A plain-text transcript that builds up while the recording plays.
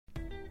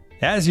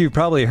As you've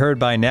probably heard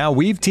by now,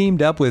 we've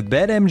teamed up with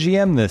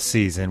BetMGM this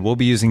season. We'll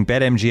be using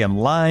BetMGM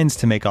lines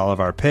to make all of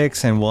our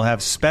picks, and we'll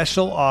have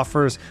special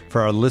offers for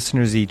our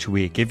listeners each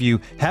week. If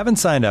you haven't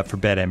signed up for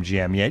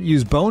BetMGM yet,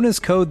 use bonus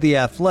code The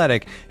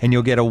Athletic, and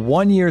you'll get a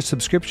 1-year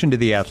subscription to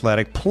The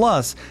Athletic,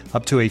 plus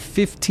up to a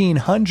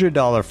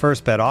 $1,500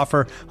 first bet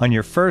offer on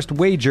your first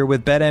wager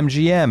with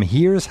BetMGM.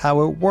 Here's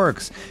how it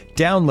works.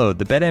 Download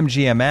the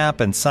BetMGM app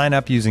and sign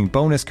up using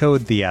bonus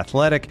code The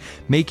Athletic.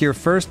 Make your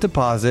first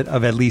deposit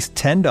of at least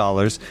 $10.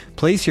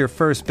 Place your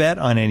first bet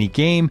on any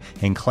game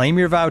and claim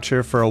your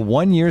voucher for a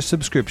 1-year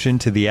subscription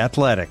to The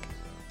Athletic.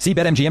 See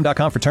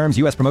BetMGM.com for terms.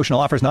 U.S. promotional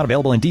offers not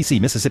available in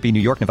D.C., Mississippi, New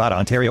York, Nevada,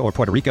 Ontario, or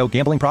Puerto Rico.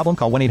 Gambling problem?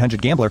 Call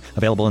 1-800-GAMBLER.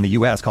 Available in the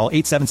U.S. Call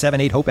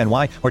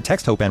 877-8-HOPE-NY or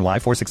text HOPE-NY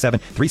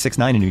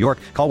 467-369 in New York.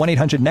 Call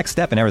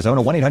 1-800-NEXT-STEP in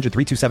Arizona.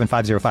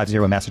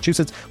 1-800-327-5050 in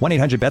Massachusetts.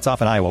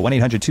 1-800-BETS-OFF in Iowa.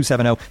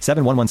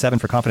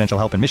 1-800-270-7117 for confidential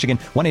help in Michigan.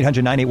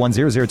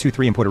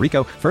 1-800-981-0023 in Puerto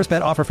Rico. First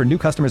bet offer for new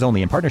customers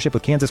only in partnership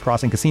with Kansas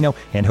Crossing Casino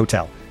and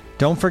Hotel.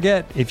 Don't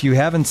forget, if you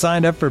haven't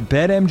signed up for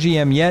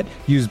BetMGM yet,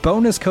 use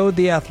bonus code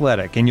The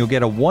Athletic, and you'll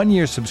get a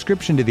 1-year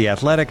subscription to The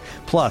Athletic,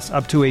 plus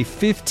up to a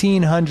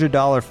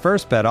 $1,500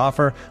 first bet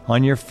offer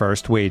on your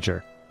first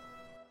wager.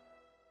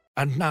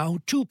 And now,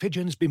 two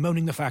pigeons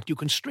bemoaning the fact you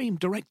can stream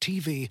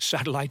DirecTV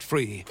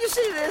satellite-free. You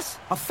see this?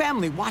 A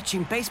family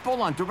watching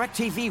baseball on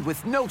DirecTV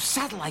with no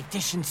satellite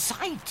dish in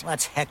sight.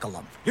 Let's heckle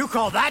them. You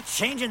call that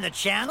changing the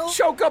channel?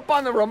 Choke up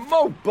on the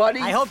remote, buddy.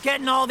 I hope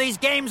getting all these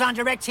games on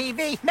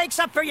DirecTV makes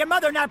up for your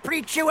mother not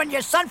pre-chewing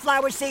your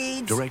sunflower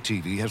seeds.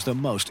 DirecTV has the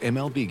most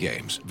MLB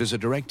games.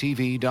 Visit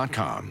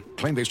DirecTV.com.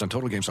 Claim based on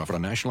total games offered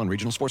on national and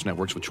regional sports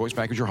networks with choice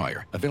package or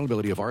higher.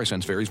 Availability of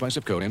RSNs varies by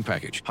zip code and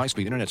package.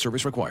 High-speed internet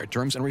service required.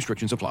 Terms and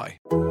restrictions apply.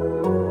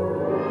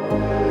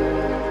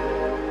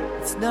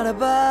 It's not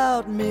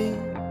about me.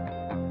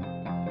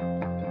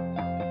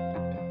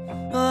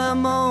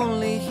 I'm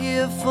only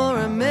here for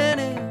a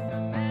minute,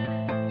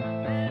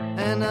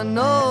 and I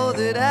know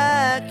that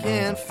I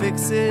can't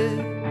fix it.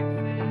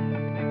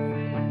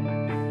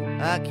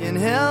 I can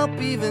help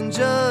even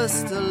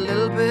just a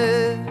little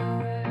bit.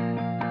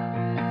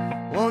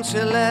 Won't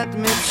you let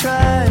me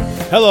try?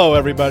 Hello,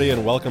 everybody,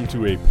 and welcome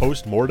to a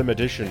post-mortem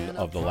edition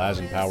of the Laz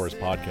and Powers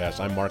podcast.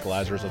 I'm Mark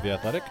Lazarus of The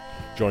Athletic,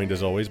 joined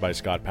as always by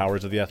Scott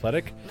Powers of The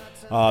Athletic.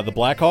 The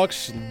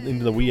Blackhawks,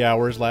 into the wee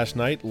hours last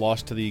night,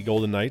 lost to the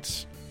Golden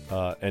Knights,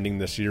 ending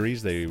the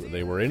series. They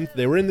were in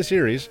the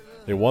series.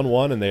 They won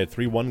one, and they had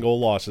 3 one-goal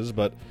losses,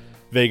 but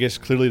Vegas,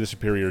 clearly the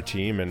superior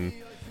team. And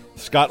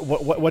Scott,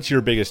 what's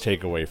your biggest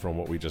takeaway from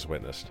what we just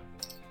witnessed?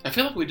 I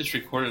feel like we just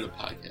recorded a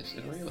podcast,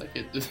 didn't we? Like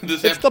this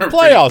it's the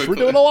playoffs. We're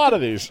doing a lot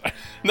of these.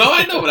 No,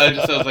 I know, but I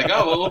was like,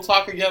 oh, well, we'll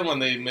talk again when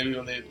they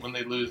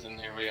lose, and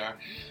here we are.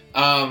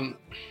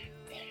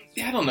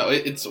 Yeah, I don't know.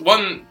 It's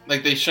one,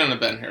 like, they shouldn't have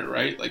been here,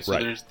 right? Like, so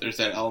right. There's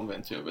that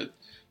element to it. But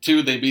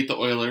 2, they beat the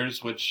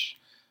Oilers, which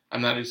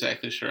I'm not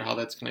exactly sure how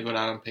that's going to go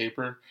down on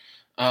paper.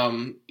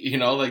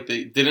 Like,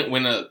 they didn't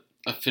win a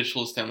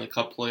official Stanley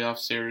Cup playoff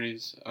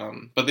series,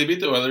 but they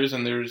beat the Oilers,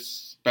 and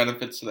there's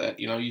benefits to that.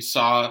 You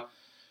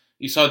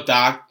saw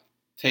Doc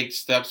take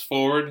steps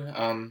forward.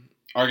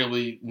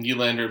 Arguably,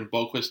 Nylander and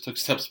Boqvist took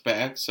steps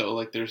back. So,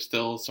 like, there's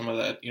still some of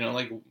that,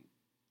 like,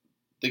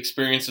 the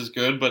experience is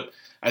good. But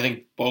I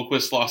think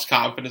Boqvist lost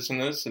confidence in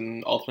this.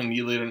 And ultimately,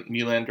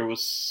 Nylander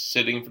was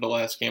sitting for the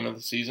last game of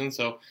the season.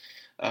 So,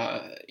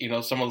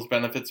 some of those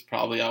benefits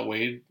probably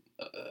outweighed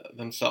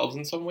themselves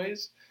in some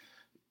ways.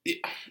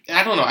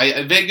 I don't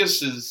know.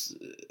 Vegas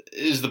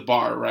is the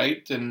bar,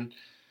 right? And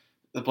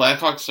the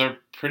Blackhawks are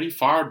pretty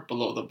far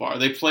below the bar.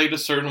 They played a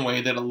certain way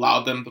that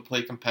allowed them to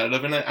play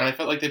competitive in it, and I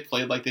felt like they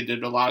played like they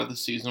did a lot of the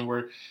season,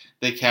 where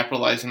they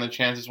capitalized on the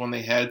chances when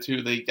they had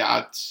to. They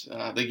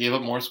gave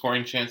up more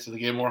scoring chances, they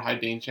gave more high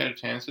danger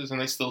chances,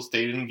 and they still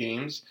stayed in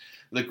games.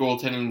 The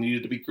goaltending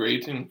needed to be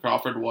great, and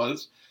Crawford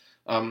was.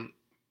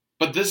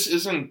 But this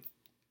isn't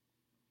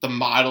the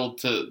model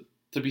to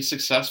be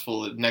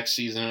successful next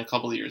season in a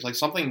couple of years. Like,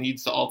 something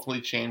needs to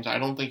ultimately change. I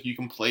don't think you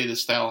can play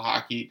this style of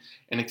hockey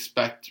and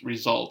expect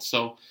results.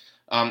 So,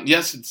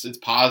 yes, it's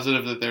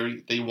positive that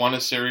they won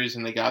a series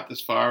and they got this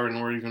far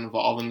and were even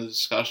involved in the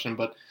discussion.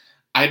 But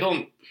I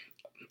don't,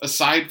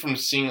 aside from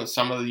seeing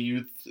some of the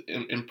youth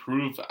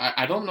improve,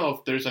 I don't know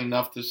if there's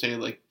enough to say,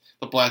 like,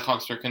 the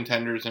Blackhawks are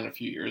contenders in a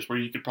few years, where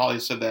you could probably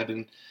say that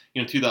in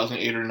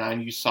 2008 or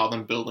 9, you saw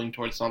them building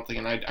towards something,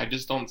 and I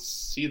just don't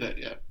see that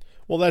yet.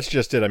 Well, that's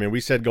just it. I mean, we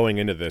said going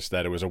into this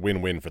that it was a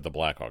win-win for the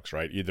Blackhawks,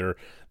 right? Either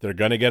they're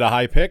going to get a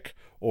high pick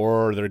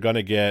or they're going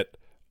to get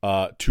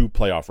 2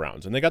 playoff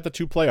rounds. And they got the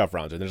 2 playoff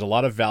rounds, and there's a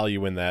lot of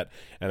value in that.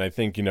 And I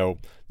think, the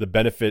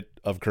benefit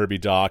of Kirby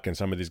Dach and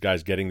some of these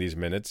guys getting these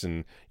minutes,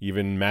 and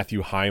even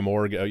Matthew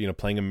Highmore,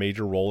 playing a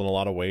major role in a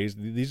lot of ways,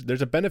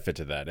 there's a benefit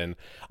to that. And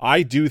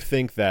I do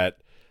think that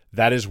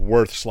is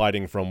worth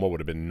sliding from what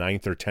would have been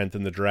 9th or 10th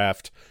in the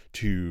draft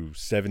to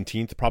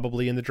 17th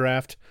probably in the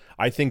draft.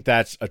 I think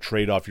that's a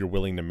trade-off you're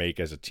willing to make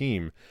as a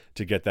team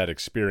to get that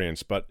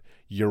experience. But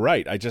you're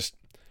right.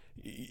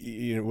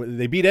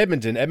 They beat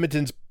Edmonton.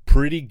 Edmonton's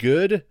pretty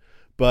good,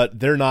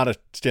 but they're not a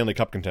Stanley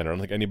Cup contender. I don't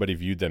think anybody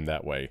viewed them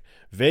that way.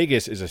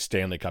 Vegas is a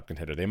Stanley Cup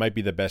contender. They might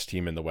be the best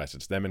team in the West.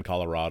 It's them in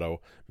Colorado,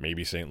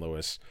 maybe St.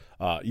 Louis.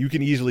 You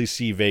can easily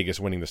see Vegas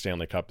winning the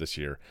Stanley Cup this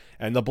year.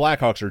 And the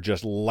Blackhawks are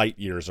just light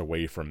years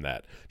away from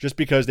that. Just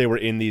because they were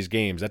in these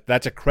games.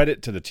 That's a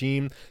credit to the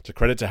team. It's a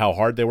credit to how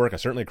hard they work. I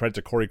certainly credit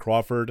to Corey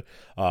Crawford.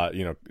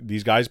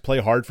 These guys play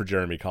hard for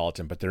Jeremy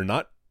Colliton, but they're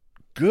not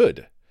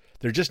good.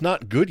 They're just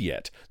not good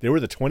yet. They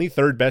were the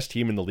 23rd best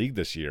team in the league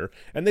this year,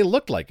 and they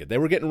looked like it. They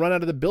were getting run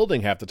out of the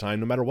building half the time,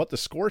 no matter what the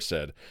score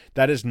said.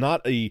 That is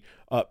not a...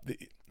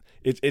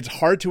 It's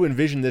hard to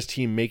envision this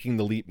team making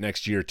the leap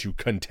next year to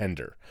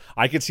contender.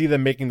 I could see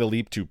them making the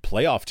leap to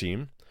playoff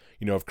team.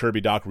 If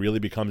Kirby Dach really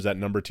becomes that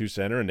number 2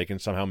 center and they can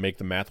somehow make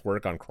the math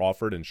work on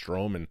Crawford and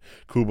Strome and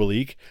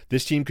Kubalik,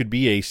 this team could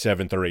be a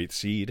 7th or 8th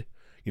seed.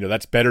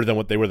 That's better than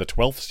what they were, the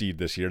 12th seed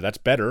this year. That's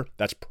better.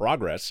 That's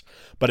progress.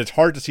 But it's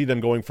hard to see them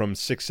going from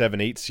 6, 7,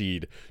 8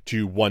 seed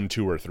to 1,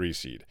 2, or 3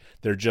 seed.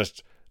 They're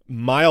just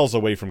miles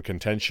away from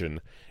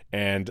contention.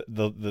 And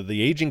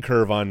the aging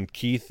curve on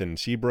Keith and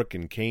Seabrook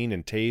and Kane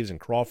and Taves and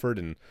Crawford,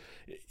 and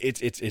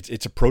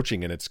it's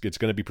approaching, and it's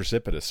going to be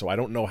precipitous. So I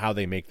don't know how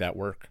they make that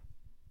work.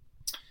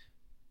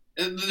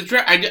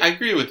 I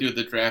agree with you with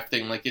the draft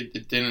thing. Like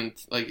it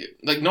didn't like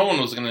no one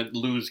was going to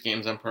lose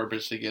games on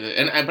purpose to get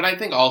it. But I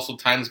think also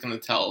time's going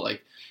to tell.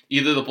 Like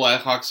either the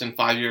Blackhawks in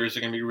 5 years are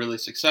going to be really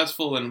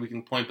successful, and we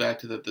can point back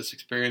to this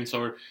experience,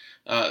 or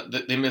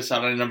they miss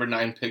out on a number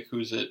 9 pick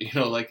who's an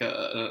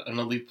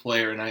elite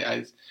player. And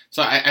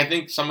I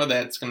think some of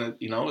that's going to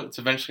it's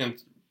eventually going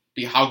to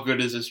be how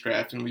good is this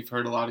draft, and we've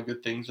heard a lot of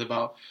good things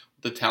about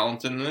the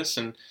talent in this,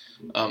 and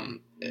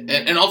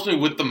ultimately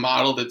with the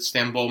model that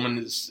Stan Bowman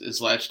is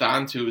latched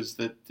onto is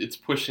that it's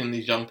pushing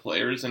these young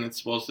players, and it's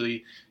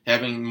supposedly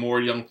having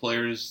more young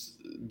players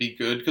be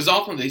good, because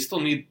ultimately they still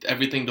need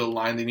everything to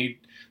align. They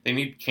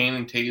need Kane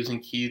and Taves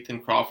and Keith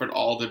and Crawford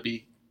all to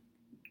be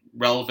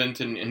relevant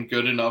and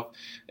good enough,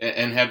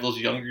 and have those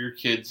younger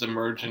kids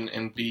emerge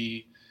and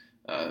be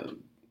at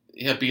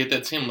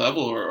that same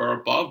level or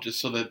above,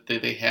 just so that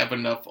they have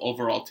enough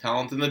overall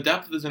talent. And the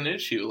depth is an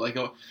issue. Like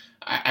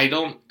I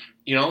don't,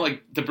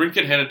 like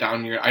DeBrincat had a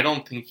down year. I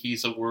don't think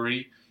he's a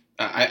worry.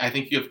 I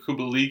think you have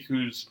Kubalik,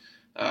 who's,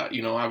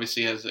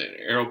 obviously has an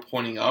arrow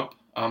pointing up.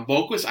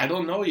 Boquist, I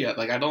don't know yet.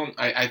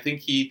 I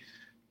think he,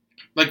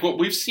 like what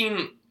we've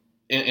seen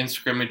in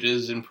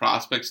scrimmages and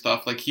prospect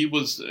stuff, like he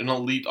was an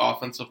elite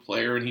offensive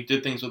player, and he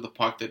did things with the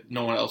puck that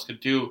no one else could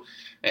do.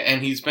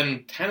 And he's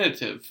been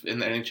tentative in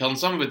the NHL, and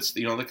some of it's,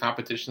 the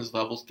competition's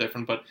level's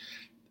different, but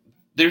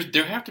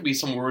there have to be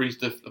some worries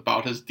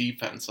about his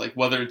defense, like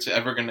whether it's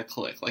ever going to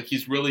click. Like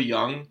he's really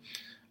young,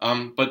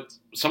 but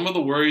some of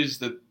the worries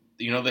that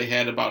they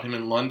had about him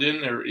in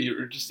London,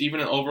 or just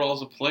even overall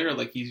as a player,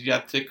 like he's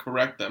got to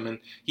correct them, and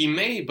he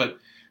may, but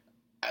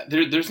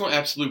there's no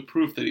absolute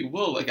proof that he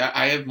will. Like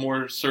I have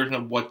more certain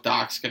of what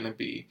Dach's going to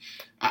be.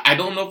 I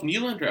don't know if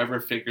Nylander ever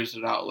figures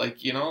it out.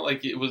 Like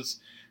it was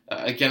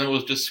again, it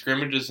was just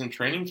scrimmages in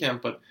training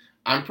camp, but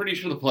I'm pretty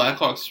sure the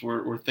Blackhawks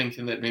were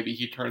thinking that maybe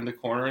he turned the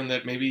corner and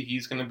that maybe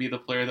he's going to be the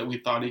player that we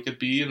thought he could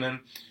be, and then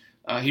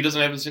he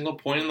doesn't have a single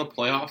point in the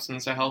playoffs, and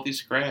it's a healthy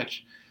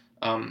scratch.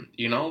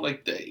 They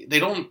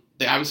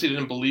obviously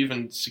didn't believe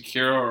in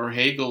Sekera or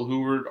Hagel, who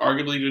were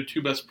arguably the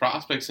 2 best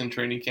prospects in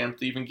training camp,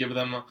 to even give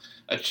them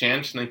a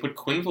chance, and they put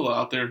Quenneville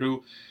out there,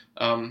 who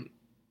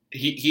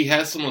he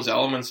has some of those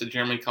elements that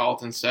Jeremy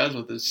Colliton says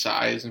with his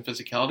size and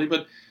physicality,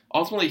 but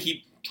ultimately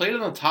he played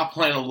on the top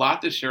line a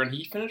lot this year, and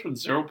he finished with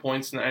 0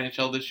 points in the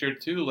NHL this year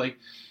too. Like,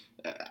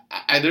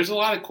 there's a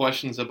lot of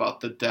questions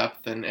about the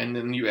depth, and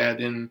then you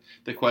add in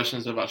the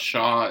questions about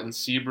Shaw and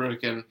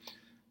Seabrook, and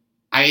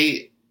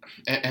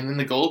then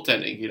the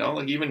goaltending.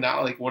 Like even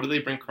now, like what do they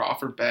bring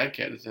Crawford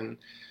back at, and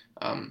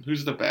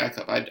who's the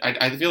backup?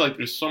 I feel like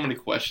there's so many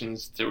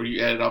questions that where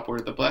you add it up where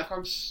the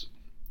Blackhawks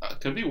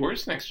could be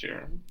worse next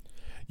year.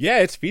 Yeah,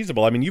 it's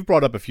feasible. I mean, you've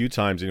brought up a few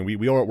times, and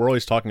we're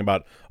always talking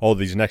about,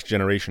 these next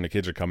generation of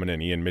kids are coming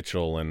in, Ian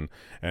Mitchell and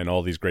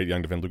all these great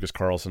young defensemen, Lucas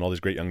Carlson, all these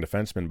great young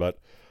defensemen. But,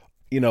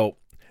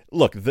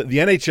 look, the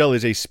NHL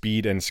is a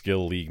speed and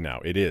skill league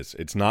now. It is.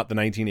 It's not the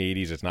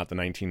 1980s. It's not the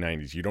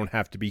 1990s. You don't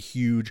have to be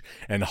huge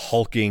and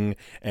hulking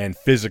and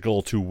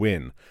physical to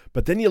win.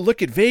 But then you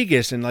look at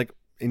Vegas and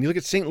you look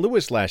at St.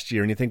 Louis last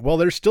year, and you think, well,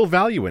 there's still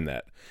value in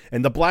that.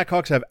 And the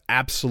Blackhawks have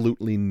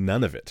absolutely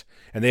none of it.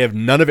 And they have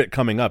none of it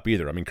coming up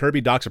either. I mean,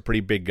 Kirby Dach's a pretty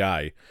big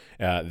guy.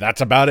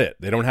 That's about it.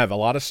 They don't have a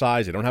lot of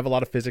size. They don't have a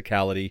lot of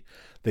physicality.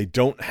 They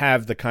don't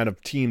have the kind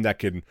of team that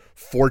can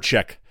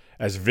forecheck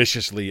as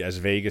viciously as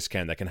Vegas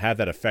can, that can have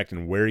that effect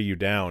and wear you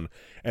down.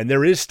 And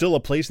there is still a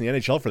place in the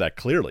NHL for that,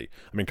 clearly.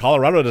 I mean,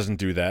 Colorado doesn't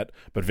do that,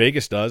 but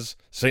Vegas does,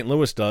 St.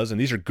 Louis does,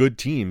 and these are good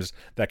teams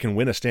that can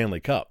win a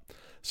Stanley Cup.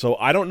 So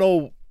I don't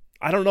know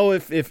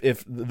if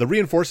the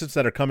reinforcements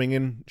that are coming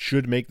in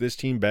should make this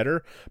team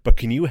better, but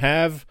can you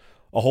have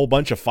a whole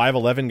bunch of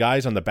 5'11"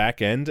 guys on the back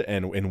end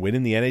and win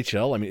in the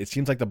NHL? I mean, it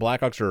seems like the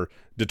Blackhawks are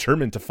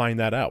determined to find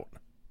that out.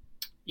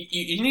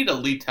 You need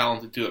elite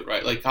talent to do it,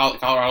 right? Like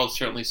Colorado's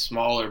certainly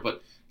smaller,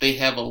 but they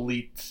have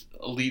elite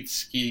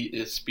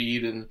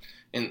speed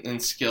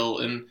and skill.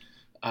 And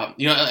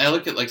I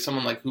look at like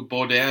someone like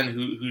Bodan,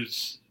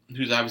 who's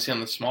obviously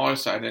on the smaller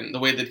side, and the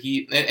way that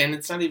and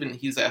it's not even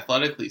he's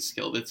athletically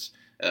skilled. It's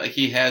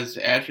he has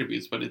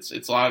attributes, but it's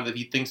a lot of that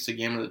he thinks the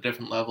game at a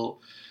different level.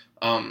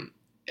 And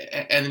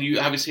then you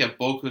obviously have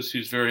Bokus,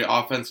 who's very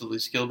offensively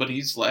skilled, but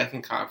he's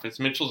lacking confidence.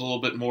 Mitchell's a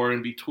little bit more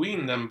in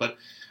between them, but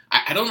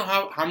I don't know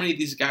how many of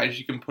these guys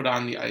you can put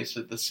on the ice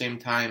at the same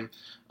time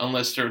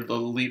unless they're the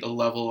elite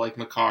level like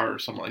Makar or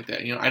something like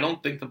that. I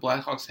don't think the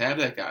Blackhawks have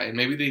that guy, and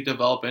maybe they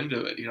develop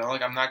into it.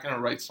 I'm not going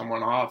to write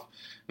someone off.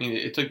 I mean,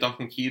 it took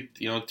Duncan Keith,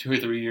 2 or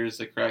 3 years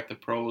to crack the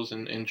pros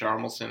and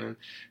Jarmelson, and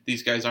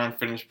these guys aren't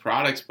finished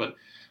products, but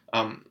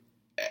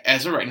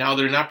as of right now,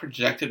 they're not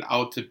projected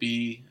out to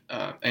be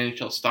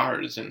NHL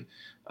stars, and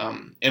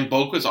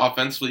Bokus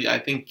offensively, I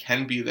think,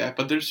 can be that,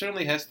 but there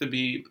certainly has to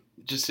be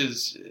just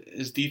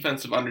his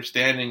defensive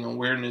understanding,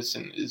 awareness,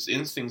 and his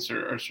instincts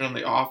are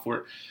certainly off.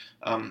 Where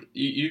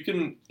you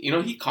can,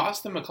 he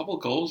cost them a couple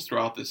goals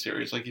throughout this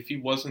series. Like if he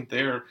wasn't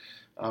there,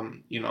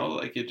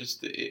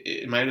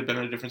 it might have been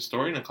a different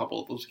story in a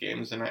couple of those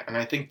games, and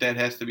I think that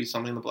has to be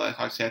something the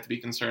Blackhawks have to be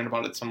concerned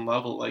about at some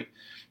level. Like,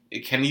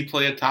 can he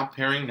play a top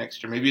pairing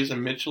next year? Maybe as a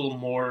Mitchell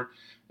more,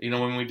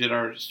 when we did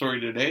our story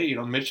today,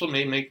 Mitchell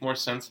may make more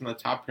sense in the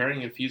top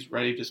pairing if he's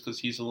ready, just because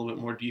he's a little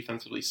bit more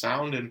defensively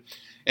sound, and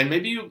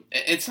maybe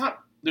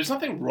there's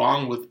nothing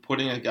wrong with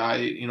putting a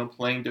guy,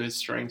 playing to his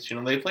strengths.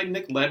 They played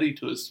Nick Leddy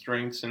to his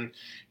strengths and,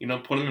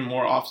 put him in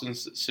more often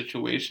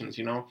situations.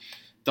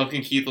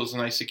 Duncan Keith was a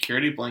nice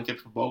security blanket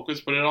for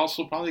Bokus, but it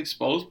also probably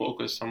exposed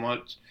Bokus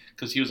somewhat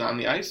because he was on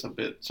the ice a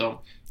bit.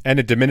 So. And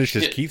it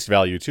diminishes Keith's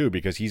value too,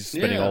 because he's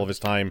spending all of his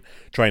time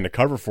trying to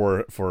cover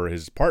for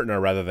his partner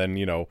rather than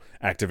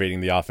activating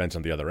the offense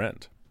on the other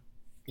end.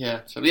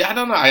 Yeah, so I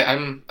don't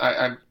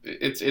know.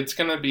 It's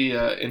going to be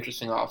an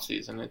interesting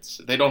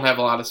offseason. They don't have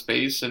a lot of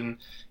space, and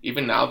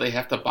even now they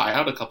have to buy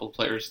out a couple of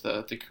players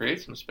to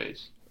create some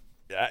space.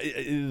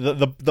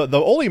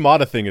 The Olli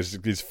Maatta thing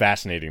is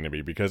fascinating to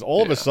me, because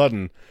all of a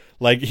sudden,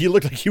 like, he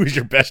looked like he was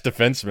your best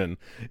defenseman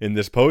in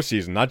this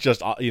postseason. Not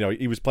just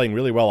he was playing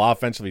really well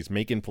offensively. He's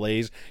making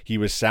plays. He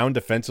was sound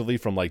defensively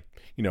from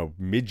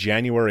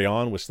mid-January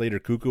on with Slater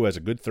Cuckoo as a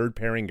good third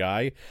pairing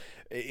guy.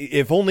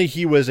 If only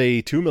he was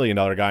a $2 million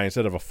guy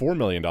instead of a $4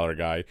 million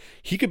guy,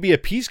 he could be a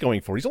piece going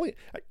forward. He's only,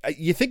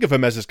 you think of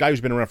him as this guy who's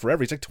been around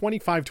forever. He's like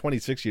 25,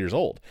 26 years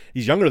old.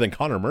 He's younger than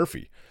Connor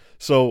Murphy.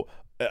 So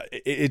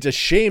it's a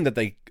shame that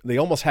they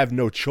almost have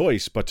no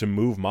choice but to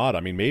move Maatta.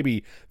 I mean,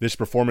 maybe this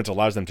performance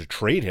allows them to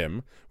trade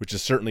him, which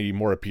is certainly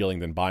more appealing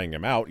than buying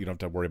him out. You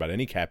don't have to worry about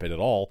any cap hit at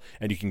all,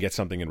 and you can get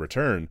something in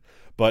return.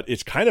 But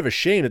it's kind of a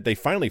shame that they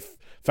finally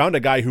found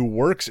a guy who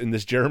works in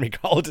this Jeremy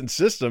Colliton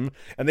system,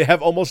 and they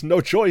have almost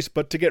no choice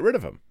but to get rid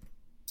of him.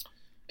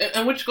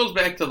 And which goes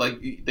back to,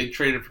 they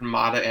traded for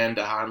Maatta and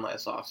DeHaan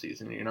last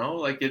offseason,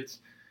 it's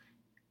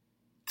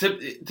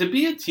to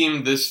be a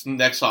team this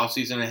next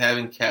offseason and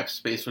having cap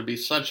space would be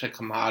such a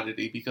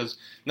commodity, because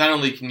not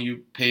only can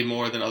you pay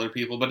more than other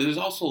people, but there's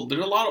a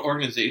lot of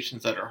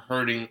organizations that are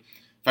hurting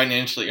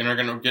financially and are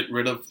going to get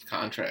rid of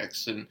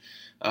contracts and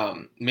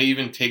may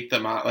even take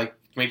them out,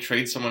 may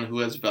trade someone who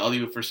has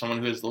value for someone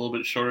who has a little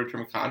bit shorter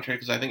term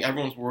contract, because I think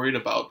everyone's worried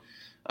about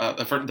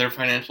their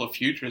financial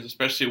futures,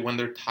 especially when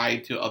they're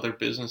tied to other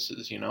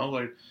businesses. Even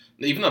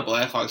the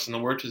Blackhawks and the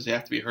Wirtz, they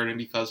have to be hurting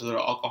because of their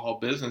alcohol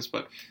business,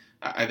 but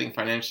I think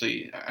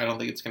financially, I don't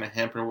think it's going to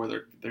hamper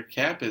where their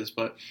cap is.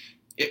 But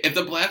if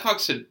the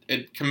Blackhawks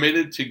had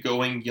committed to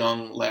going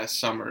young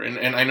last summer,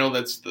 and I know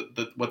that's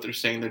what they're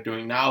saying they're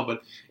doing now,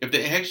 but if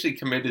they actually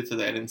committed to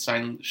that and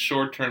signed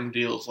short-term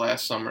deals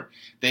last summer,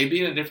 they'd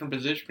be in a different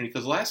position,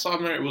 because last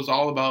summer it was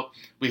all about,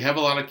 we have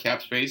a lot of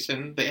cap space,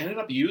 and they ended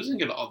up using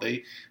it all.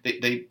 They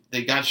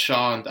got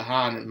Shaw and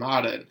DeHaan and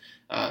Maatta,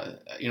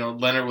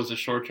 and Leonard was a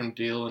short-term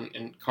deal,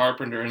 and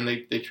Carpenter, and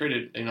they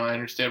traded, I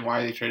understand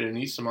why they traded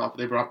Anisimov, but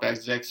they brought back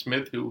Zach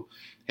Smith, who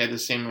had the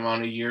same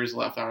amount of years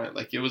left on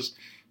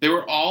it. They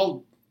were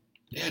all,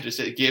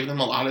 it gave them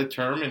a lot of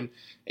term, and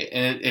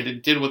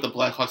it did what the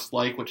Blackhawks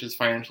like, which is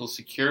financial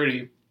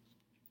security.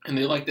 And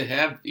they like to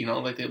have, they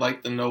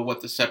like to know what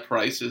the set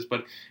price is,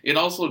 but it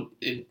also,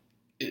 it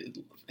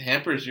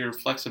hampers your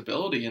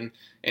flexibility. And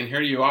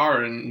here you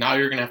are, and now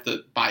you're going to have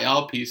to buy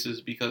out pieces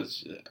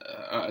because,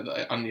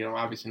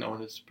 obviously no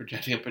one is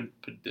projecting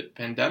a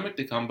pandemic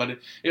to come, but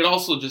it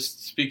also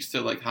just speaks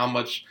to how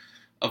much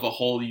of a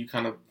hole you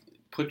kind of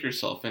put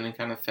yourself in and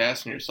kind of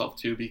fasten yourself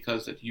to,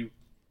 because if you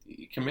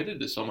committed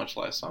to so much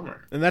last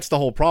summer. And that's the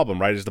whole problem,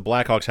 right? Is the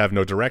Blackhawks have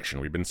no direction.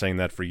 We've been saying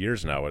that for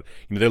years now.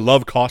 They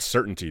love cost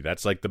certainty.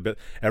 That's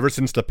ever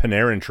since the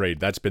Panarin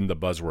trade, that's been the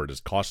buzzword, is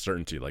cost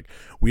certainty.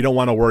 We don't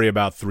want to worry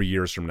about 3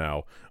 years from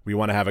now. We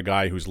want to have a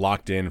guy who's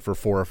locked in for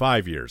 4 or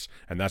 5 years.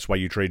 And that's why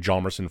you trade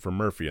Hjalmarsson for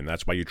Murphy, and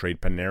that's why you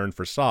trade Panarin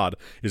for Saad,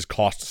 is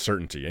cost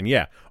certainty. And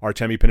yeah,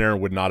 Artemi Panarin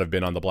would not have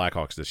been on the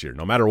Blackhawks this year,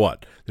 no matter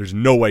what. There's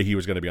no way he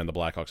was going to be on the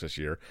Blackhawks this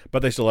year,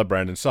 but they still have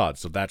Brandon Saad,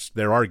 so that's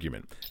their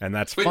argument, and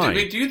that's fine.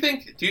 Do you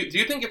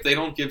think if they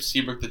don't give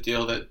Seabrook the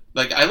deal that,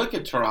 I look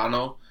at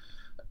Toronto,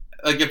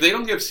 like if they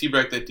don't give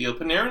Seabrook that deal,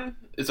 Panarin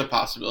is a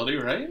possibility,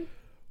 right?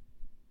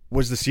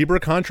 Was the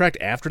Seabrook contract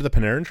after the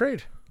Panarin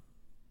trade?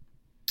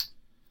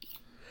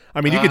 I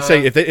mean, you could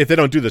say if they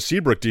don't do the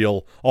Seabrook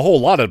deal, a whole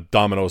lot of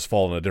dominoes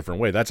fall in a different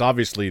way. That's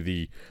obviously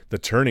the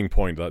turning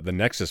point, the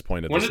nexus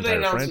point of this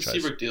entire franchise. When did they announce the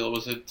Seabrook deal?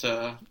 Was it?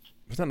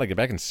 Was that like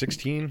back in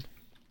 2016?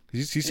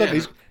 He's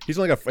only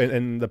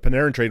and the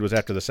Panarin trade was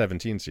after the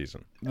 2017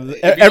 season.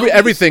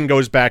 Everything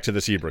goes back to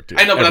the Seabrook deal.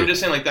 I know, but I'm just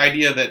saying, like the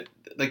idea that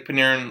like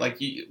Panarin, like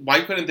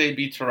why couldn't they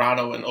beat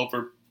Toronto and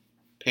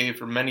overpay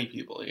for many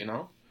people? You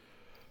know.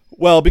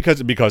 Well, because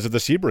of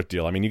the Seabrook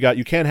deal. I mean,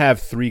 you can't have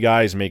 3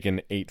 guys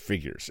making 8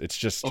 figures. It's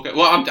just okay.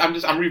 Well,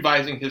 I'm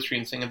revising history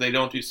and saying if they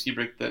don't do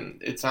Seabrook, then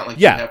it's not like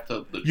you have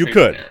to. You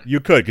could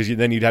because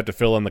then you'd have to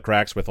fill in the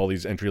cracks with all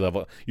these entry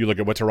level. You look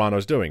at what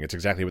Toronto's doing. It's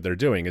exactly what they're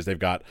doing. Is they've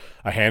got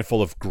a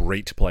handful of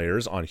great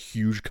players on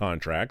huge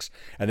contracts,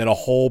 and then a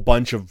whole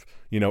bunch of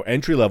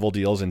entry level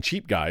deals and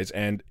cheap guys,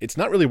 and it's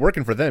not really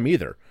working for them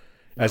either.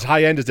 As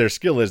high end as their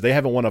skill is, they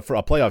haven't won a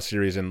playoff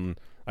series in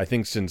I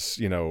think since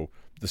the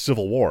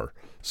Civil War.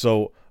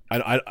 So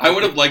I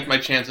would have liked my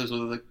chances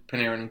with like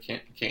Panarin and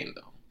Kane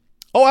though.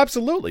 Oh,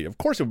 absolutely. Of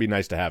course it would be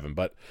nice to have him,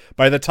 but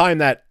by the time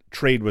that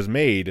trade was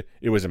made,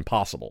 it was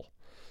impossible.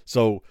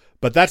 So,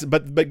 but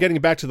getting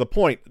back to the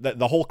point, that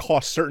the whole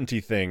cost certainty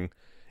thing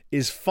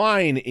is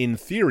fine in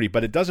theory,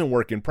 but it doesn't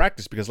work in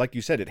practice because, like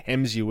you said, it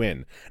hems you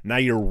in. Now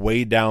you're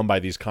weighed down by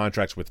these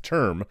contracts with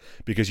term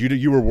because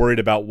you were worried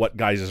about what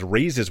guys'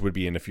 raises would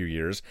be in a few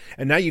years,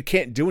 and now you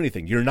can't do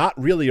anything. You're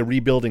not really a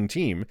rebuilding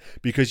team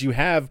because you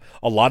have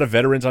a lot of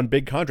veterans on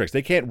big contracts.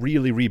 They can't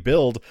really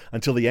rebuild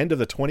until the end of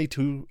the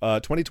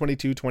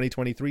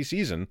 2022-2023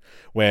 season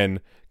when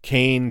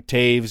Kane,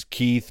 Taves,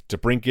 Keith,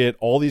 DeBrincat,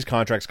 all these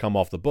contracts come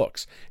off the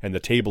books and the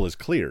table is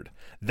cleared.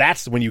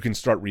 That's when you can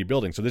start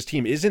rebuilding. So this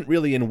team isn't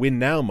really in win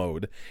now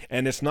mode,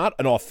 and it's not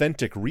an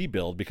authentic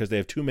rebuild because they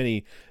have too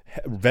many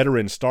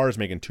veteran stars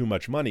making too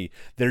much money.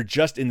 They're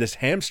just in this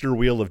hamster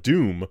wheel of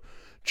doom,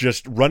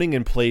 just running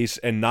in place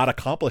and not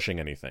accomplishing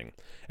anything.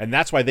 And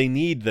that's why they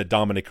need the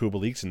Dominic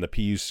Kubaliks and the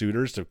Pius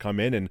Suitors to come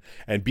in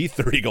and be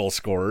 30-goal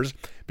scorers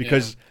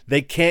because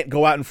they can't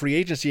go out in free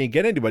agency and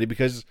get anybody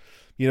because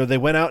they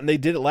went out and they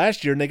did it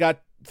last year and they got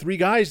 3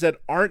 guys that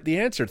aren't the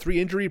answer, 3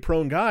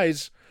 injury-prone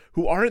guys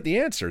who aren't the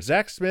answer.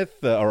 Zach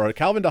Smith or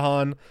Calvin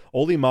DeHaan,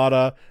 Oli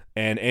Mata,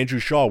 and Andrew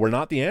Shaw were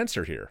not the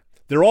answer here.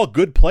 They're all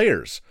good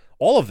players.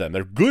 All of them.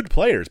 They're good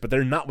players, but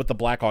they're not what the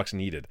Blackhawks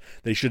needed.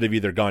 They should have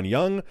either gone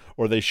young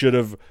or they should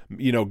have,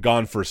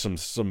 gone for some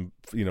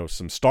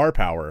star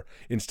power.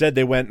 Instead,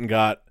 they went and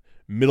got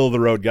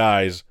middle-of-the-road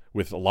guys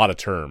with a lot of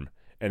term.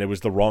 And it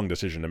was the wrong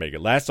decision to make it.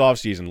 Last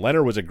offseason,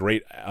 Leonard was a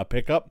great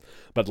pickup,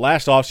 but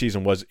last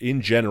offseason was, in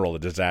general, a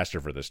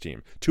disaster for this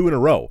team. 2 in a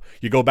row.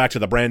 You go back to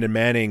the Brandon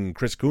Manning,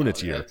 Chris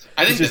Kunitz year.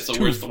 I think that's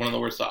one of the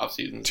worst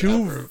offseasons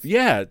ever.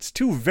 Yeah, it's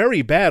 2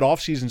 very bad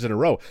offseasons in a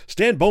row.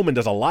 Stan Bowman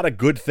does a lot of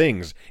good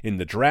things in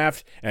the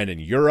draft and in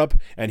Europe,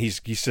 and he's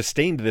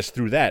sustained this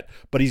through that,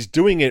 but he's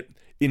doing it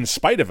in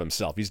spite of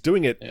himself. He's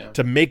doing it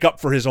to make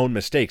up for his own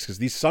mistakes, because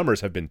these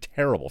summers have been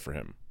terrible for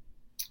him.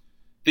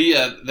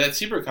 That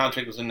Seabrook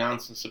contract was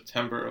announced in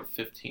September of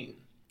 2015,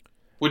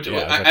 which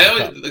I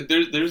always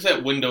there's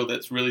that window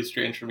that's really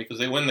strange for me because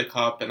they win the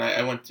cup and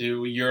I went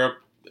to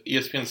Europe.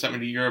 ESPN sent me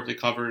to Europe to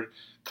cover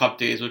Cup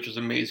days, which was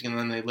amazing, and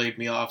then they laid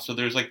me off. So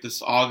there's like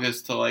this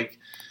August to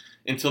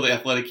until the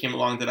Athletic came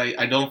along that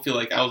I don't feel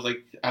like I was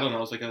I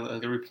was like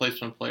a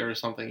replacement player or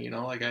something,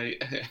 like I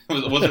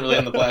wasn't really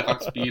on the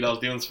Blackhawks beat. I was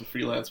doing some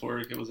freelance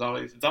work. It's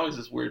always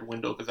this weird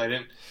window because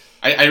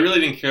I really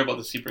didn't care about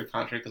the Seabrook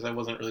contract because I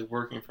wasn't really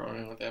working for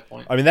him at that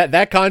point. I mean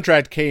that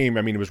contract came.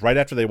 I mean it was right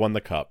after they won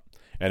the Cup,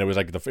 and it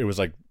was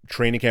like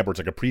training camp where it's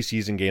like a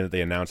preseason game that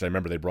they announced. I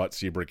remember they brought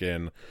Seabrook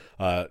in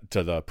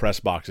to the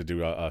press box to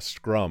do a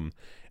scrum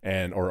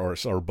and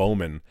or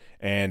Bowman,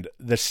 and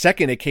the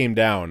second it came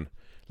down.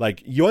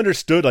 You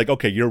understood,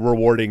 okay, you're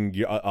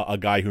rewarding a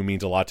guy who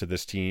means a lot to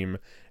this team,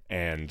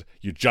 and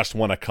you just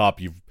won a cup.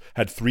 You've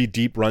had 3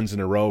 deep runs in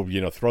a row,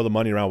 throw the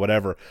money around,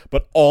 whatever.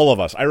 But all of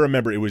us, I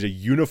remember it was a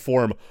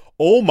uniform.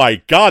 Oh,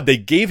 my God, they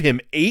gave him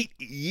 8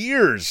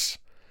 years.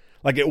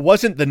 It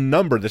wasn't the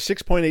number, the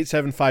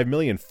 $6.875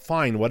 million,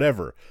 fine,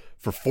 whatever.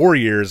 For 4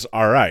 years,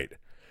 all right.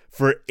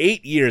 For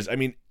 8 years, I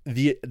mean,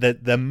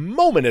 the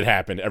moment it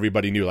happened,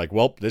 everybody knew,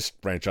 well, this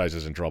franchise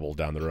is in trouble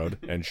down the road.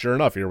 And sure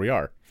enough, here we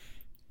are.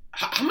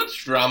 How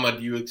much drama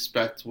do you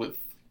expect with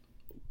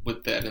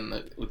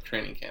that with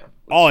training camp?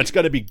 It's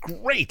going to be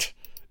great.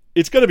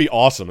 It's going to be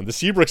awesome. And the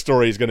Seabrook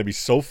story is going to be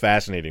so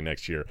fascinating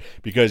next year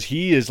because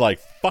he is like,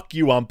 fuck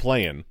you, I'm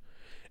playing.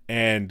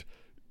 And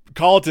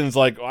Colleton's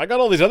like, I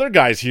got all these other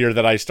guys here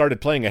that I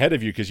started playing ahead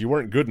of you because you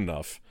weren't good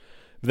enough.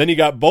 But then you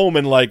got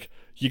Bowman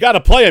you got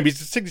to play him.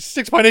 He's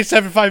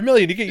 $6.875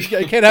 million. You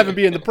can't have him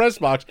be in the press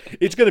box.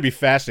 It's going to be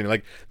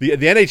fascinating. The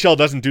NHL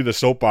doesn't do the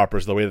soap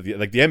operas the way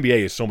that the NBA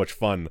is so much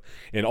fun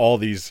in all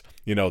these,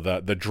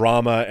 the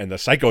drama and the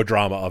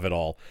psychodrama of it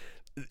all.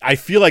 I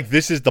feel like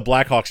this is the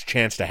Blackhawks'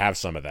 chance to have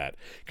some of that,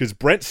 because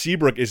Brent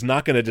Seabrook is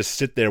not going to just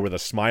sit there with a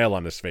smile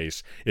on his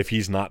face if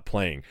he's not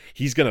playing.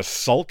 He's going to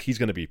sulk. He's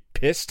going to be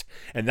pissed,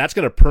 and that's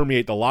going to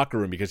permeate the locker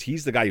room because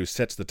he's the guy who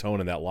sets the tone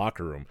in that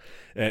locker room.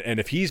 And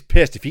if he's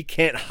pissed, if he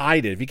can't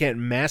hide it, if he can't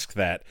mask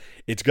that,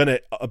 it's going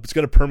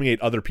to permeate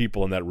other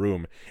people in that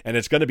room, and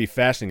it's going to be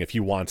fascinating if he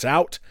wants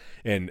out.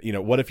 And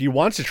what if he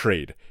wants to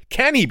trade?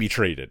 Can he be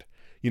traded?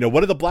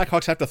 What do the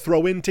Blackhawks have to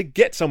throw in to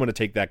get someone to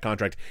take that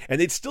contract? And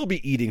they'd still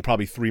be eating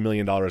probably $3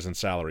 million in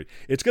salary.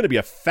 It's going to be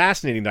a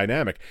fascinating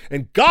dynamic.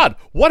 And God,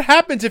 what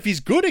happens if he's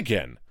good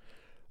again?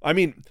 I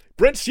mean,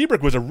 Brent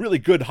Seabrook was a really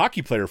good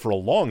hockey player for a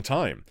long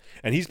time,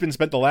 and he's been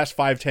spent the last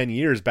 5-10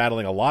 years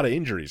battling a lot of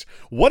injuries.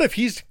 What if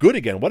he's good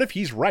again? What if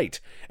he's right?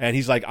 And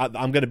he's like,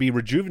 I'm going to be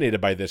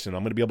rejuvenated by this, and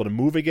I'm going to be able to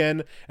move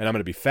again, and I'm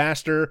going to be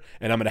faster,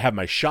 and I'm going to have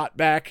my shot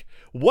back.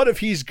 What if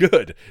he's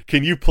good?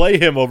 Can you play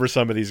him over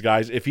some of these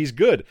guys? If he's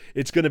good,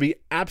 it's going to be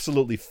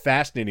absolutely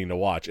fascinating to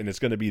watch, and it's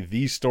going to be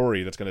the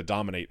story that's going to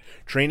dominate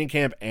training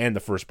camp and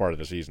the first part of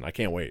the season. I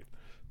can't wait.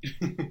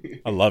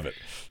 I love it.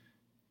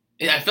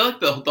 Yeah, I feel like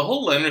the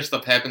whole Leonard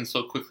stuff happened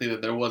so quickly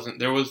that there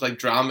was like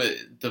drama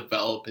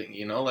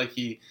developing, like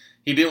he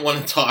didn't want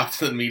to talk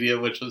to the media,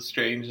 which was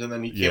strange, and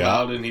then he came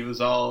out and he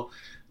was all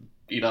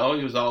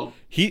pouty.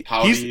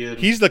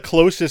 He's the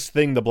closest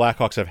thing the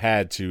Blackhawks have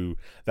had to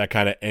that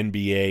kind of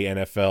NBA,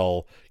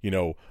 NFL,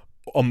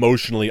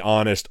 emotionally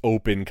honest,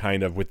 open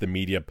kind of with the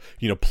media,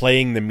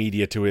 playing the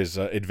media to his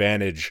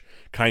advantage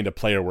kind of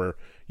player where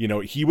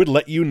he would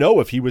let you know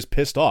if he was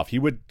pissed off. He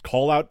would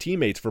call out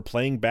teammates for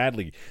playing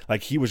badly.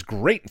 Like, he was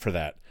great for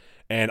that.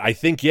 And I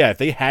think, if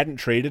they hadn't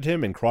traded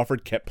him and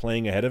Crawford kept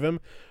playing ahead of him,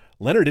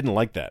 Leonard didn't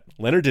like that.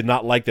 Leonard did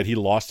not like that he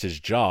lost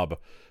his job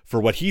for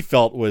what he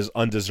felt was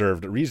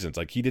undeserved reasons.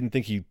 Like, he didn't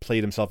think he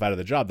played himself out of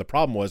the job. The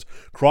problem was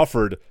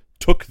Crawford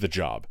took the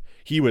job.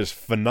 He was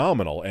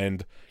phenomenal.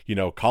 And,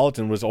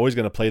 Colleton was always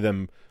going to play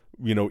them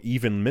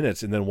even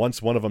minutes, and then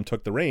once one of them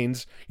took the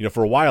reins,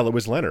 for a while it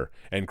was Leonard,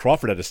 and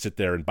Crawford had to sit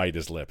there and bite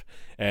his lip,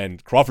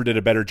 and Crawford did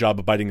a better job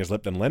of biting his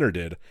lip than Leonard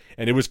did,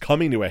 and it was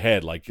coming to a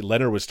head. Like,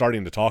 Leonard was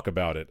starting to talk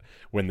about it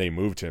when they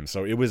moved him,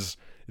 so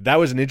that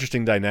was an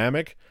interesting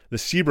dynamic. The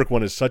Seabrook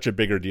one is such a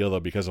bigger deal,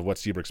 though, because of what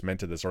Seabrook's meant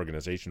to this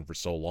organization for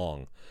so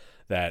long,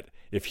 that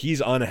if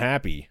he's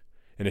unhappy,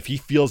 and if he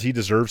feels he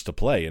deserves to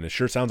play, and it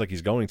sure sounds like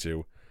he's going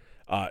to,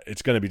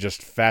 it's going to be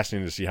just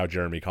fascinating to see how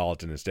Jeremy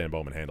Colleton and Stan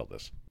Bowman handle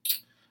this.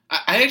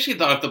 I actually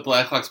thought if the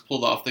Blackhawks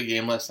pulled off the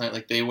game last night,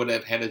 like, they would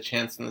have had a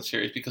chance in the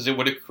series because it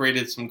would have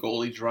created some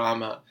goalie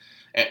drama.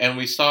 And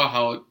we saw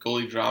how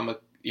goalie drama,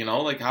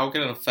 like, how it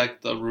can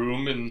affect the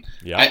room. And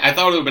I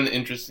thought it would have been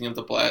interesting if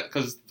the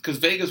because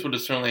Vegas would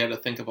have certainly had to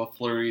think about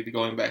Fleury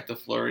going back to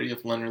Fleury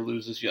if Leonard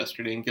loses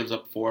yesterday and gives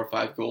up 4 or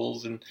 5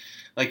 goals. And,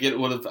 like, it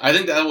would have, I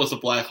think that was the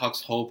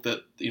Blackhawks' hope that,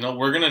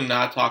 we're going to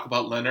not talk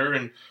about Leonard,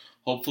 and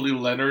hopefully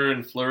Leonard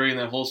and Fleury and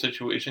that whole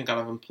situation kind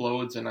of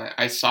implodes. And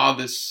I saw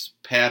this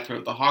path where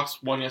the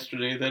Hawks won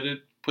yesterday that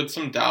it puts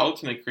some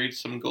doubts and it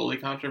creates some goalie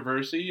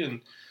controversy.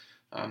 And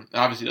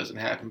obviously doesn't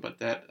happen, but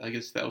I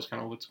guess that was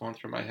kind of what's going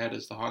through my head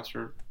as the Hawks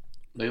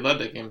they led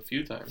that game a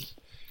few times.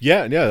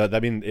 Yeah. I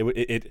mean,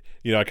 it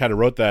I kind of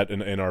wrote that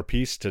in our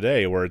piece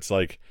today where it's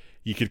like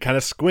you could kind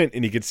of squint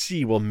and you could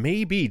see, well,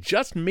 maybe,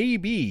 just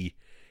maybe,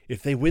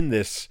 if they win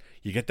this,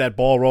 you get that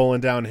ball rolling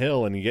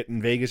downhill and you get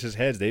in Vegas's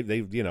heads.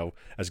 They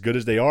as good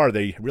as they are,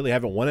 they really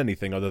haven't won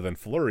anything other than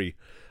Fleury.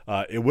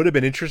 It would have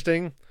been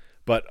interesting,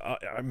 but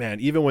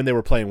man, even when they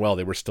were playing well,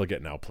 they were still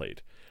getting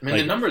outplayed. I mean,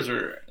 the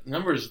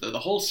numbers. The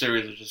whole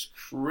series are just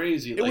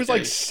crazy. It was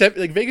like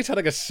Vegas had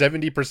like a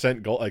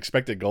 70%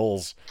 expected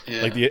goals.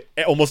 Yeah. Like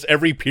almost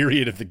every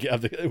period of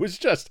the.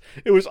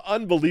 It was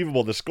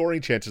unbelievable the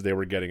scoring chances they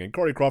were getting, and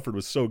Corey Crawford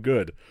was so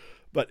good.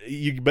 But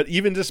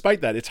even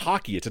despite that, it's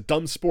hockey. It's a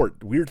dumb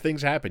sport. Weird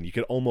things happen. You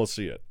can almost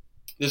see it.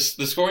 The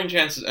scoring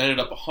chances ended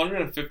up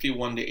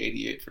 151 to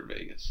 88 for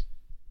Vegas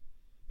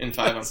in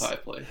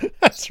 5-on-5 play.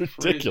 That's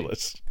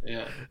ridiculous.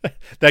 Yeah.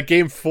 That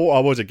game 4.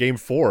 What was it? Game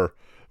 4.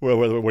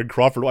 When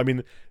Crawford. I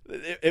mean,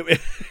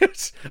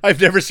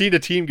 I've never seen a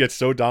team get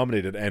so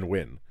dominated and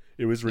win.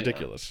 It was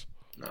ridiculous.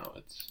 Yeah. No,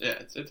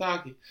 it's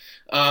hockey.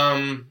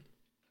 I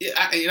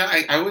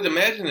would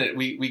imagine that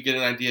we get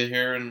an idea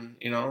here, and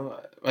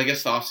I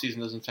guess the offseason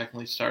doesn't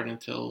technically start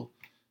until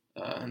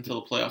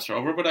the playoffs are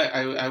over. But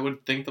I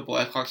would think the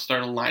Blackhawks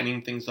start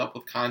aligning things up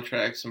with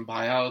contracts and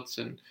buyouts,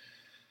 and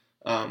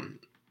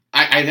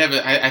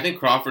I think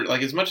Crawford,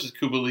 like, as much as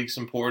Kubalik's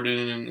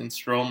important and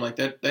Strome, like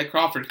that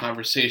Crawford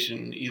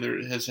conversation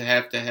either has to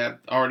have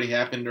already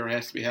happened or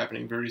has to be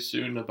happening very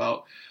soon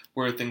about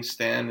where things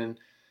stand. And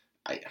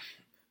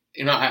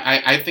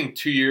I think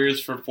 2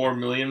 years for $4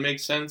 million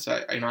makes sense.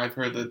 I've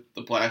heard that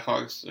the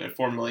Blackhawks at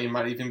 $4 million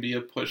might even be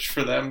a push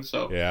for them.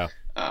 So yeah,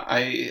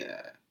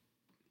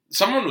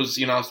 someone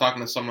was, I was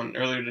talking to someone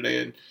earlier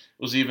today, and it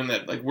was even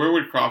that, like, where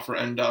would Crawford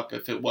end up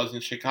if it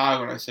wasn't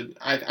Chicago? And I said,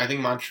 I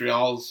think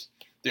Montreal's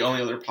the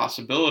only other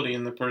possibility.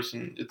 And the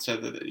person, it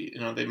said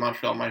that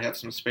Montreal might have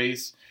some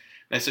space.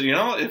 And I said,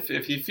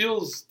 if he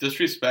feels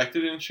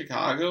disrespected in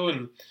Chicago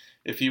and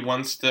if he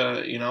wants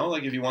to,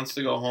 if he wants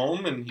to go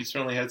home, and he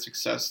certainly had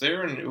success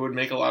there, and it would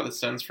make a lot of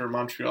sense for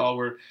Montreal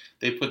where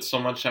they put so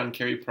much on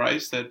Carey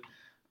Price that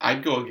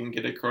I'd go and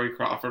get a Corey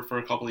Crawford for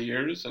a couple of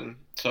years. And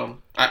so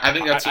I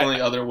think that's the only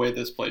other way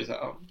this plays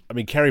out. I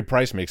mean, Carey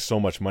Price makes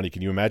so much money.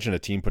 Can you imagine a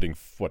team putting,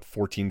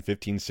 14,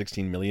 15,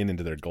 16 million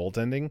into their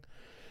goaltending?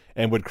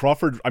 And would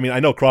Crawford, I mean,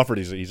 I know Crawford,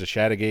 he's a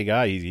Chateauguay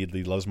guy. He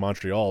loves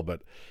Montreal,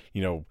 but,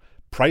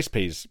 Price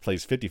plays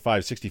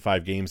 55,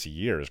 65 games a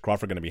year. Is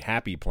Crawford going to be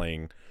happy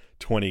playing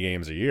 20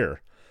 games a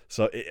year?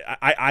 So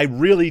I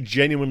really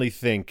genuinely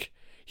think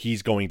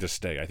he's going to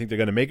stay. I think they're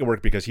going to make it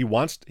work because he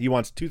wants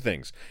two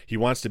things. He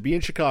wants to be in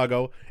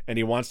Chicago, and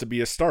he wants to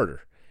be a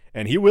starter.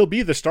 And he will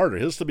be the starter.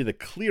 He'll still be the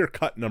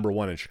clear-cut number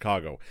one in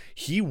Chicago.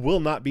 He will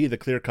not be the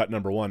clear-cut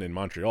number one in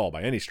Montreal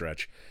by any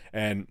stretch.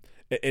 And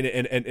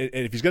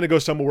if he's going to go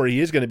somewhere where he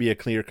is going to be a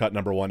clear-cut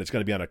number one, it's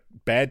going to be on a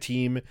bad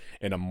team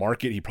in a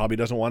market he probably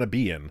doesn't want to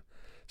be in.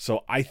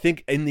 So I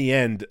think in the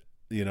end,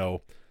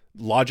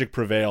 logic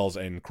prevails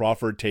and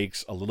Crawford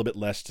takes a little bit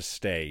less to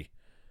stay.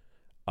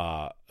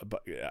 But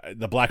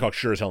the Blackhawks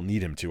sure as hell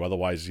need him to.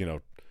 Otherwise,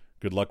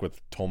 good luck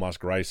with Tomas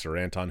Greiss or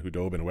Anton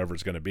Hudobin, whoever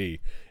it's going to be.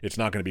 It's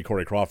not going to be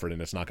Corey Crawford,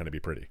 and it's not going to be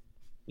pretty.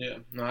 Yeah,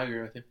 no, I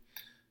agree with you.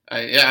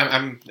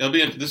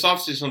 This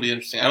offseason will be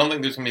interesting. I don't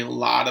think there's going to be a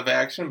lot of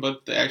action,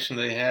 but the action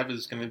they have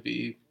is going to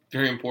be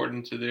very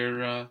important to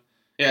their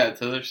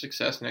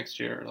success next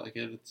year. Like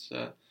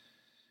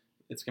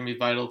it's going to be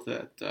vital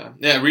to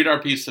that. Read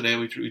our piece today.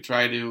 We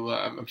try to.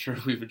 I'm sure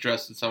we've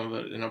addressed some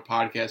of it in our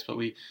podcast, but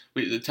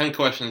the 10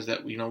 questions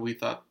that we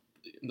thought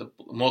the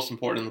most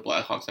important in the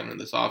Blackhawks in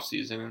this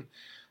offseason,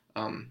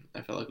 and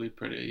I feel like we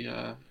pretty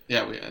I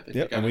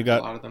think we got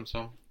a lot of them.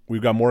 So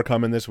we've got more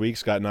coming this week.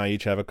 Scott and I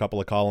each have a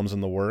couple of columns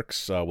in the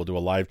works. We'll do a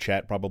live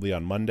chat probably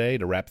on Monday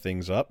to wrap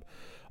things up.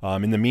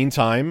 In the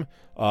meantime,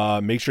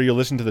 make sure you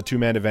listen to the Two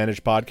Man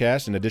Advantage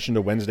podcast. In addition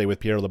to Wednesday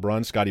with Pierre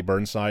LeBrun, Scotty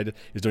Burnside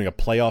is doing a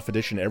playoff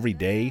edition every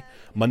day.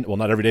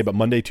 Not every day, but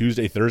Monday,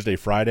 Tuesday, Thursday,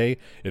 Friday.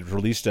 It's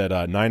released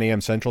at 9 a.m.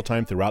 Central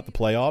Time throughout the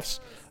playoffs.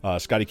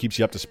 Scotty keeps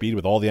you up to speed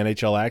with all the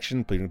NHL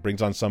action,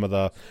 brings on some of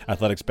the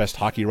Athletics' best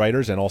hockey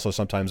writers and also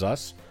sometimes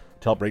us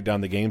to help break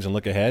down the games and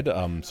look ahead.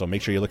 So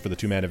make sure you look for the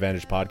Two Man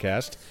Advantage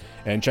podcast.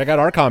 And check out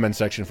our comment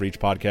section for each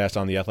podcast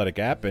on the Athletic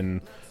app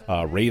and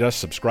rate us,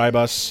 subscribe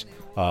us.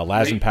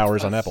 Laz and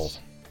Powers on Apple.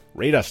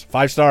 Rate us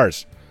 5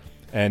 stars.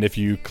 And if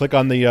you click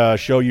on the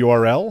show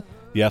URL,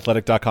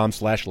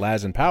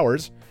 theathletic.com/Laz and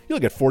Powers, you'll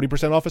get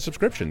 40% off a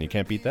subscription. You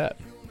can't beat that.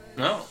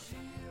 No.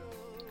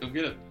 Go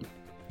get it.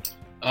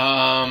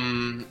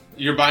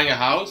 You're buying a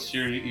house.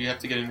 You have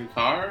to get a new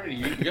car.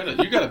 You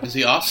got a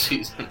busy off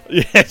season.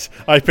 Yes,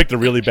 I picked a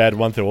really bad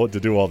month to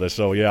do all this.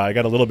 So yeah, I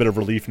got a little bit of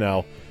relief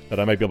now that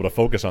I might be able to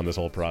focus on this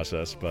whole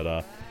process.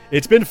 But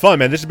it's been fun,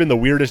 man. This has been the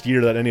weirdest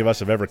year that any of us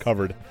have ever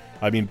covered.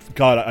 I mean,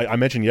 God, I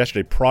mentioned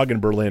yesterday Prague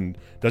and Berlin.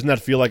 Doesn't that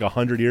feel like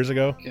 100 years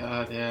ago?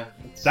 God, yeah.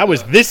 That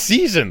was this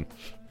season.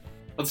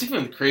 It's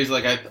even crazy.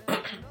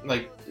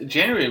 Like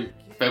January and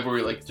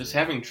February, like just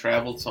having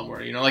traveled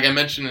somewhere. Like I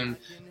mentioned in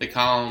the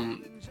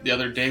column the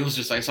other day, was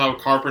just I saw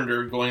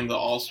Carpenter going to the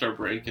All-Star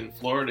break in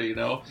Florida,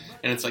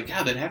 and it's like,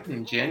 God, that happened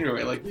in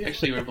January. Like we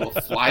actually were able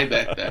to fly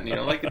back then.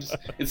 Like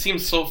it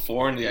seems so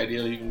foreign, the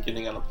idea of even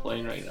getting on a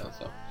plane right now.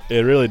 So.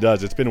 It really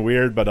does. It's been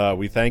weird, but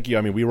we thank you.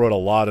 I mean, we wrote a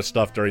lot of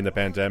stuff during the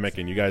pandemic,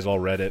 and you guys all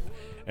read it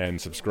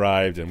and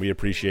subscribed, and we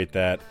appreciate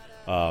that.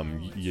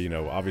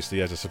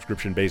 Obviously, as a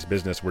subscription-based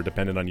business, we're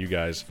dependent on you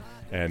guys,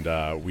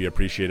 and we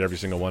appreciate every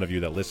single one of you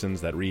that listens,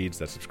 that reads,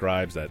 that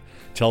subscribes, that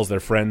tells their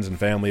friends and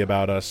family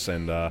about us,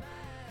 and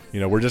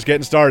we're just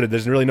getting started.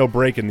 There's really no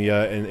break in the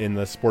in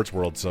the sports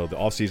world, so the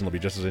off season will be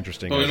just as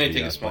interesting. But we may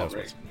take a small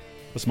break.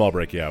 A small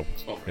break, yeah.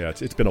 Yeah,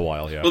 it's been a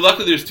while, yeah. But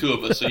luckily there's 2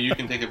 of us, so you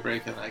can take a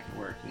break and I can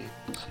work.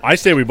 I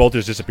say we both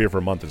just disappear for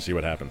a month and see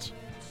what happens.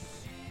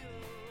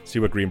 See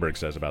what Greenberg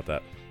says about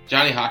that.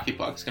 Johnny Hockey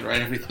Pucks can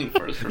write everything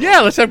for us. Yeah,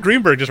 let's have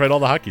Greenberg just write all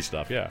the hockey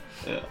stuff, yeah.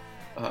 Yeah.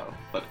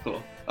 But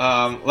cool.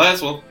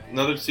 Last,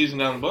 another season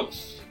down the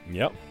books.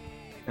 Yep.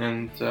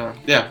 And,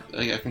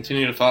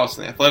 continue to follow us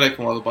on The Athletic,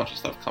 and we'll have a bunch of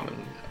stuff coming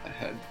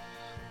ahead.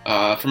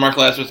 For Mark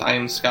Lazarus, I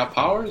am Scott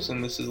Powers,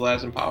 and this is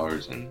Laz and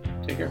Powers, and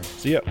take care.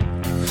 See ya.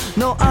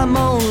 No, I'm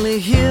only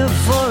here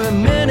for a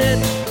minute,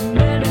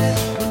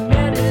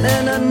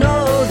 and I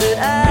know that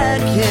I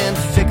can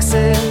fix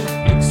it.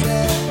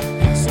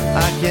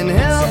 I can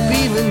help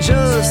even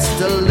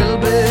just a little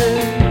bit.